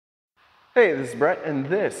Hey, this is Brett, and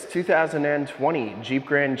this 2020 Jeep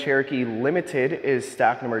Grand Cherokee Limited is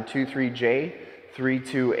stock number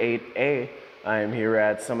 23J328A. I am here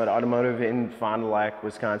at Summit Automotive in Fond du Lac,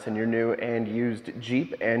 Wisconsin, your new and used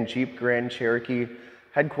Jeep and Jeep Grand Cherokee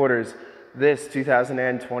headquarters. This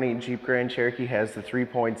 2020 Jeep Grand Cherokee has the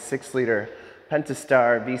 3.6-liter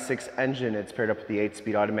Pentastar V6 engine. It's paired up with the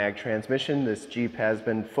 8-speed automatic transmission. This Jeep has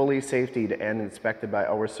been fully safetied and inspected by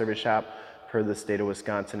our service shop per the state of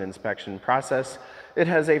Wisconsin inspection process. It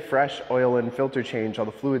has a fresh oil and filter change. All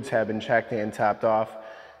the fluids have been checked and topped off,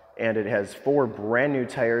 and it has 4 brand new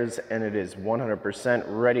tires, and it is 100%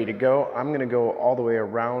 ready to go. I'm gonna go all the way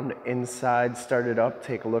around inside, start it up,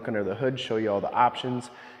 take a look under the hood, show you all the options,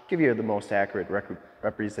 give you the most accurate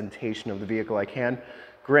representation of the vehicle I can.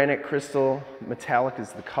 Granite Crystal Metallic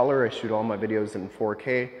is the color. I shoot all my videos in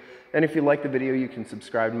 4K. And if you like the video, you can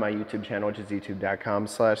subscribe to my YouTube channel, which is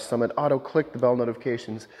youtube.com/summitauto. Click the bell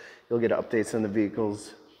notifications. You'll get updates on the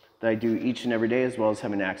vehicles that I do each and every day, as well as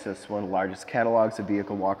having access to one of the largest catalogs of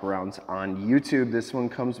vehicle walkarounds on YouTube. This one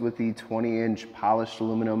comes with the 20-inch polished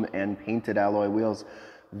aluminum and painted alloy wheels.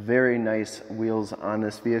 Very nice wheels on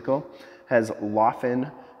this vehicle. Has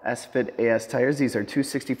Laughlin S-Fit AS tires. These are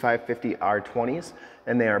 265/50 R20s,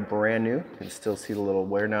 and they are brand new. You can still see the little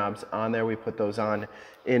wear knobs on there. We put those on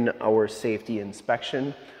in our safety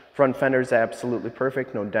inspection. Front fender is absolutely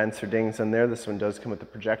perfect, no dents or dings on there. This one does come with the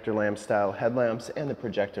projector lamp style headlamps and the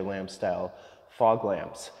projector lamp style fog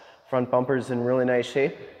lamps. Front bumper's in really nice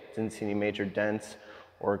shape. Didn't see any major dents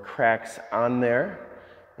or cracks on there.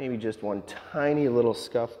 Maybe just one tiny little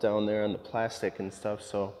scuff down there on the plastic and stuff,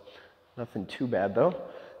 so nothing too bad though.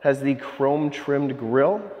 Has the chrome trimmed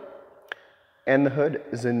grille, and the hood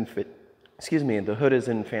is in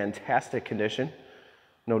fantastic condition.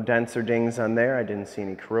 No dents or dings on there. I didn't see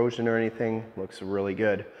any corrosion or anything. Looks really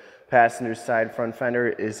good. Passenger side front fender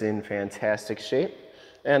is in fantastic shape,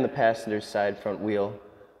 and the passenger side front wheel,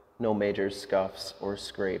 no major scuffs or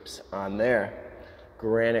scrapes on there.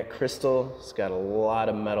 Granite Crystal, it's got a lot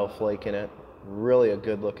of metal flake in it. Really a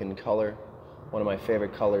good looking color. One of my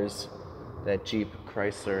favorite colors that Jeep,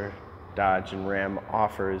 Chrysler, Dodge, and Ram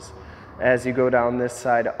offers. As you go down this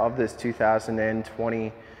side of this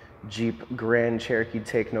 2020 Jeep Grand Cherokee,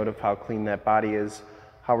 take note of how clean that body is,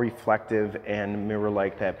 how reflective and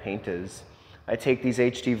mirror-like that paint is. I take these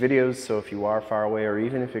HD videos, so if you are far away or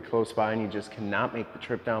even if you're close by and you just cannot make the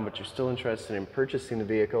trip down but you're still interested in purchasing the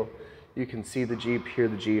vehicle, you can see the Jeep, hear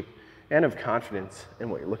the Jeep, and have confidence in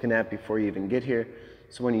what you're looking at before you even get here.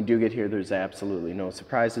 So when you do get here, there's absolutely no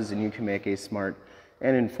surprises, and you can make a smart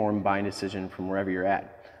and informed buying decision from wherever you're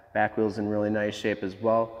at. Back wheel's in really nice shape as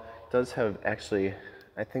well. It does have, actually,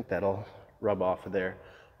 I think that'll rub off of there,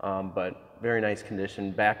 but very nice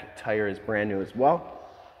condition. Back tire is brand new as well.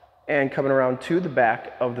 And coming around to the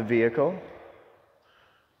back of the vehicle,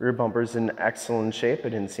 rear bumper's in excellent shape. I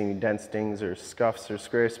didn't see any dents, dings, or scuffs or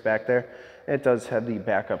scrapes back there. It does have the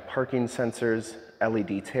backup parking sensors,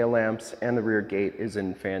 LED tail lamps, and the rear gate is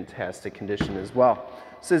in fantastic condition as well.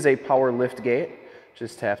 This is a power lift gate.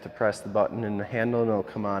 Just have to press the button in the handle and it'll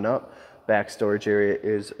come on up. Back storage area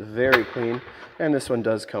is very clean, and this one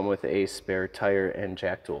does come with a spare tire and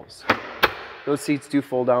jack tools. Those seats do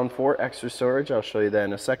fold down for extra storage. I'll show you that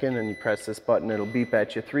in a second, and you press this button, it'll beep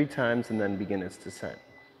at you 3 times and then begin its descent.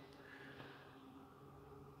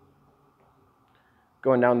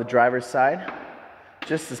 Going down the driver's side,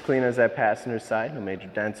 just as clean as that passenger side, no major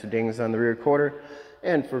dents or dings on the rear quarter.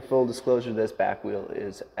 And for full disclosure, this back wheel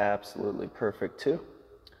is absolutely perfect too.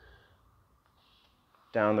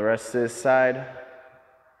 Down the rest of this side,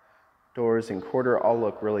 doors and quarter all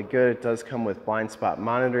look really good. It does come with blind spot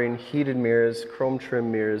monitoring, heated mirrors, chrome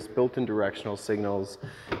trim mirrors, built-in directional signals.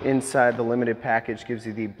 Inside, the limited package gives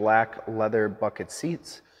you the black leather bucket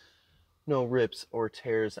seats. No rips or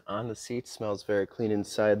tears on the seats. Smells very clean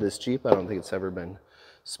inside this Jeep. I don't think it's ever been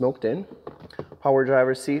smoked in. Power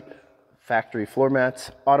driver seat, factory floor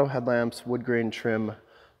mats, auto headlamps, wood grain trim,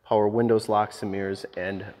 power windows, locks and mirrors,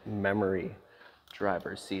 and memory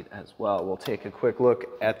driver's seat as well. We'll take a quick look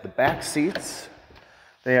at the back seats.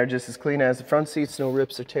 They are just as clean as the front seats, no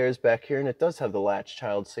rips or tears back here, and it does have the Latch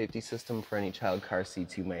child safety system for any child car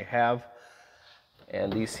seats you may have.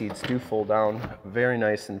 And these seats do fold down very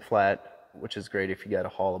nice and flat, which is great if you got to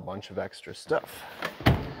haul a bunch of extra stuff.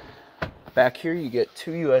 Back here you get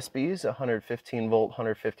 2 USBs, 115 volt,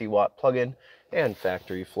 150 watt plug-in, and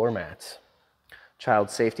factory floor mats.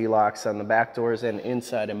 Child safety locks on the back doors, and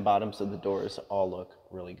inside and bottoms of the doors all look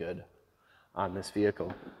really good on this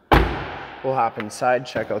vehicle. We'll hop inside,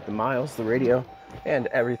 check out the miles, the radio, and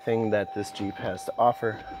everything that this Jeep has to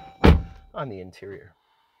offer on the interior.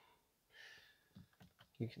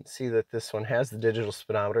 You can see that this one has the digital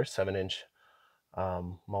speedometer, 7-inch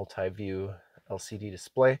multi-view LCD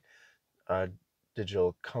display,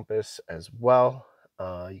 digital compass as well.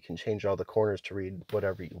 You can change all the corners to read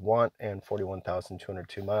whatever you want, and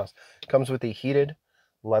 41,202 miles. Comes with a heated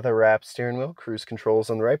leather-wrapped steering wheel, cruise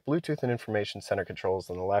controls on the right, Bluetooth and information center controls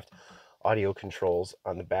on the left, audio controls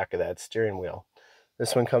on the back of that steering wheel.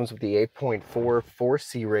 This one comes with the 8.4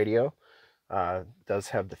 4C radio. Does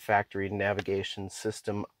have the factory navigation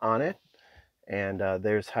system on it. And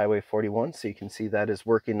there's Highway 41, so you can see that is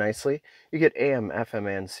working nicely. You get AM,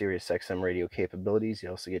 FM, and Sirius XM radio capabilities. You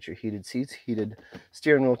also get your heated seats, heated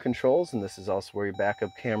steering wheel controls, and this is also where your backup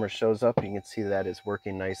camera shows up. You can see that is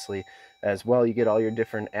working nicely as well. You get all your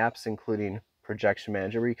different apps, including Projection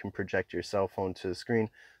Manager, where you can project your cell phone to the screen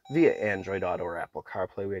via Android Auto or Apple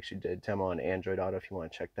CarPlay. We actually did a demo on Android Auto if you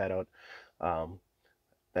want to check that out.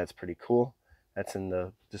 That's pretty cool. That's in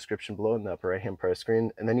the description below in the upper right hand part of the screen.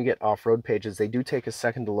 And then you get off-road pages. They do take a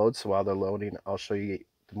second to load, so while they're loading, I'll show you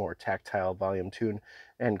the more tactile volume tune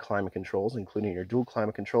and climate controls, including your dual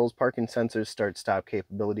climate controls, parking sensors, start-stop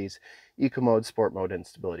capabilities, eco mode, sport mode, and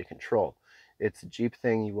stability control. It's a Jeep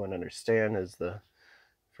thing you wouldn't understand is the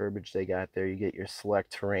verbiage they got there. You get your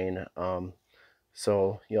Selec-Terrain.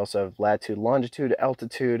 So you also have latitude, longitude,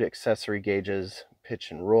 altitude, accessory gauges, pitch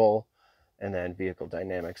and roll, and then vehicle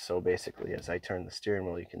dynamics. So basically, as I turn the steering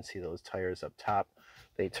wheel, you can see those tires up top.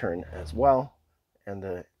 They turn as well, and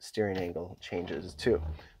the steering angle changes too.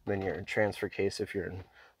 Then your transfer case if you're in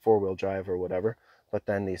four-wheel drive or whatever. But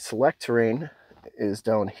then the Selec-Terrain is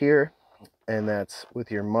down here, and that's with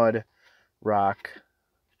your mud, rock,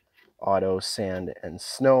 auto, sand, and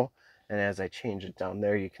snow. And as I change it down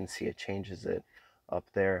there, you can see it changes it up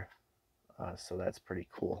there. So that's pretty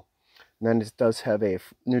cool. And then it does have a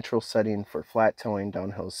neutral setting for flat towing,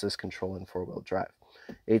 downhill assist control, and four-wheel drive.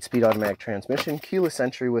 8-speed automatic transmission, keyless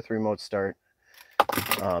entry with remote start,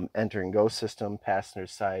 enter and go system, passenger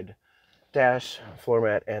side dash, floor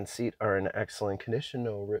mat, and seat are in excellent condition.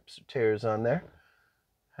 No rips or tears on there.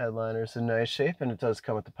 Headliner's in nice shape, and it does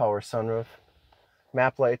come with the power sunroof.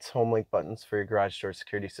 Map lights, Homelink buttons for your garage door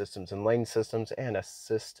security systems and lane systems, and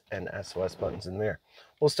assist and SOS buttons in there.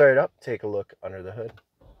 We'll start it up, take a look under the hood.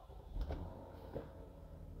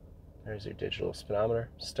 There's your digital speedometer,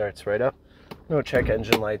 starts right up. No check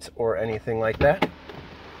engine lights or anything like that.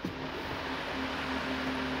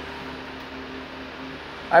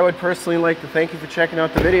 I would personally like to thank you for checking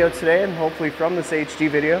out the video today, and hopefully from this HD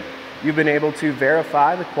video, you've been able to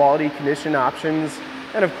verify the quality, condition, options,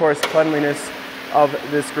 and of course cleanliness of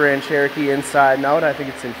this Grand Cherokee inside and out. I think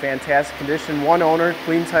it's in fantastic condition. One owner,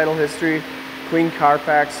 clean title history, clean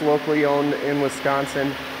CARFAX, locally owned in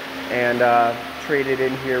Wisconsin, and traded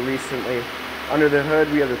in here recently. Under the hood,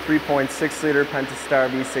 we have the 3.6-liter Pentastar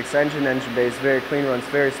V6 engine bay is very clean, runs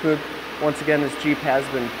very smooth. Once again, this Jeep has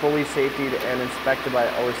been fully safetied and inspected by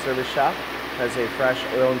our service shop. Has a fresh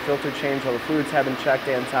oil and filter change. All the fluids have been checked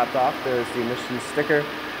and topped off. There's the emissions sticker.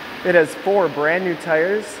 It has 4 brand new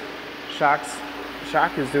tires. Shock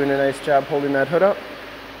is doing a nice job holding that hood up.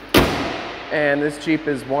 And this Jeep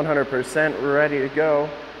is 100% ready to go.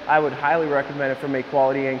 I would highly recommend it from a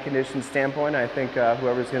quality and condition standpoint. I think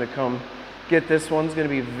whoever's going to come get this one's going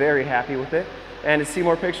to be very happy with it. And to see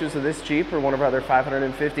more pictures of this Jeep or one of our other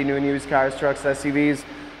 550 new and used cars, trucks, SUVs,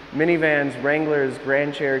 minivans, Wranglers,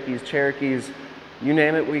 Grand Cherokees, Cherokees, you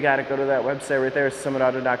name it, we got it. Go to that website right there,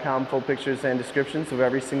 summitauto.com. Full pictures and descriptions of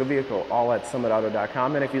every single vehicle, all at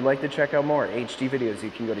summitauto.com. And if you'd like to check out more HD videos, you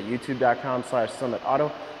can go to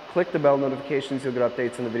youtube.com/summitauto. Click the bell notifications. You'll get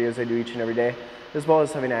updates on the videos I do each and every day, as well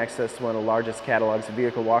as having access to one of the largest catalogs of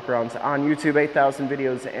vehicle walkarounds on YouTube, 8,000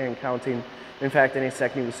 videos and counting. In fact, any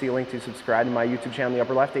second you will see a link to subscribe to my YouTube channel in the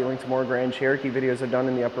upper left, a link to more Grand Cherokee videos I've done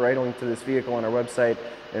in the upper right, a link to this vehicle on our website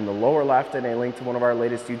in the lower left, and a link to one of our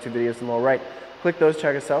latest YouTube videos in the lower right. Click those,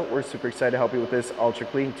 check us out. We're super excited to help you with this ultra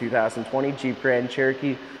clean 2020 Jeep Grand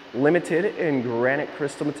Cherokee Limited in Granite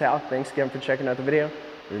Crystal Metallic. Thanks again for checking out the video.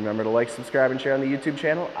 Remember to like, subscribe, and share on the YouTube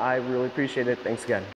channel. I really appreciate it. Thanks again.